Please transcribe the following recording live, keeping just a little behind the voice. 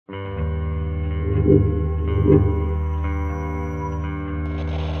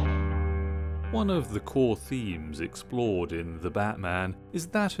One of the core themes explored in The Batman is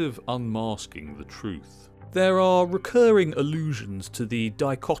that of unmasking the truth. There are recurring allusions to the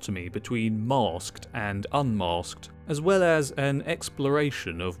dichotomy between masked and unmasked, as well as an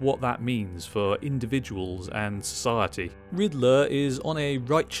exploration of what that means for individuals and society. Riddler is on a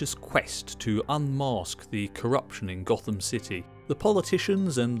righteous quest to unmask the corruption in Gotham City. The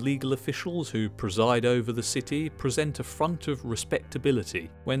politicians and legal officials who preside over the city present a front of respectability,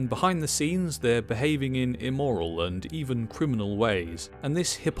 when behind the scenes they're behaving in immoral and even criminal ways. And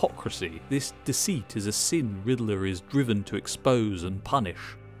this hypocrisy, this deceit is a sin Riddler is driven to expose and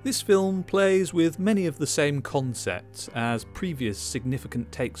punish. This film plays with many of the same concepts as previous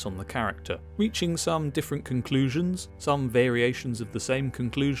significant takes on the character, reaching some different conclusions, some variations of the same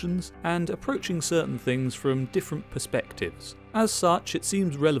conclusions, and approaching certain things from different perspectives. As such, it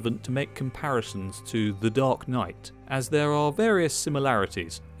seems relevant to make comparisons to The Dark Knight, as there are various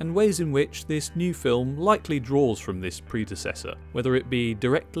similarities, and ways in which this new film likely draws from this predecessor, whether it be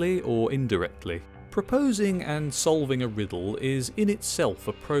directly or indirectly. Proposing and solving a riddle is in itself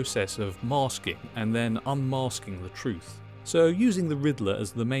a process of masking and then unmasking the truth. So using the Riddler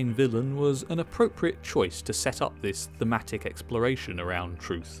as the main villain was an appropriate choice to set up this thematic exploration around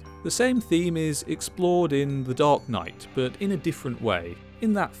truth. The same theme is explored in The Dark Knight, but in a different way.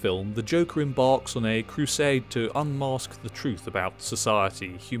 In that film, the Joker embarks on a crusade to unmask the truth about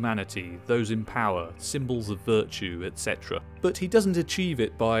society, humanity, those in power, symbols of virtue, etc. But he doesn't achieve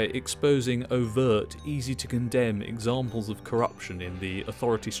it by exposing overt, easy to condemn examples of corruption in the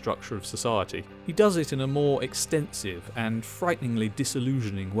authority structure of society. He does it in a more extensive and frighteningly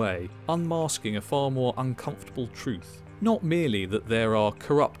disillusioning way, unmasking a far more uncomfortable truth. Not merely that there are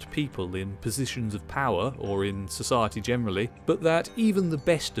corrupt people in positions of power or in society generally, but that even the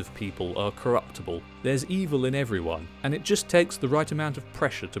best of people are corruptible. There's evil in everyone, and it just takes the right amount of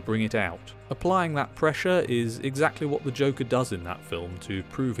pressure to bring it out. Applying that pressure is exactly what the Joker does in that film to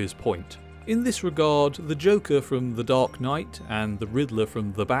prove his point. In this regard, the Joker from The Dark Knight and the Riddler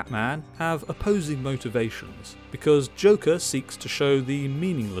from The Batman have opposing motivations, because Joker seeks to show the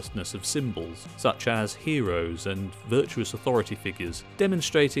meaninglessness of symbols, such as heroes and virtuous authority figures,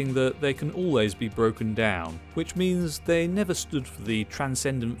 demonstrating that they can always be broken down, which means they never stood for the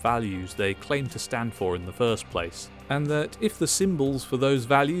transcendent values they claim to stand for in the first place. And that if the symbols for those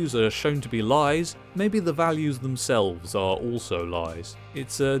values are shown to be lies, maybe the values themselves are also lies.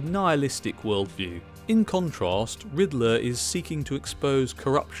 It's a nihilistic worldview. In contrast, Riddler is seeking to expose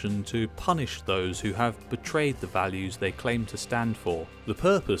corruption to punish those who have betrayed the values they claim to stand for. The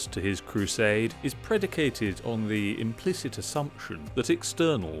purpose to his crusade is predicated on the implicit assumption that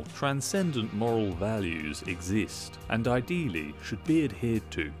external, transcendent moral values exist, and ideally should be adhered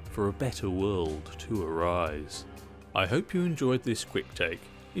to for a better world to arise. I hope you enjoyed this quick take.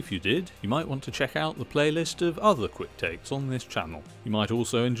 If you did, you might want to check out the playlist of other quick takes on this channel. You might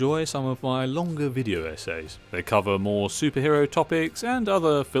also enjoy some of my longer video essays. They cover more superhero topics and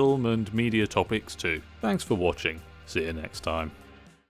other film and media topics too. Thanks for watching. See you next time.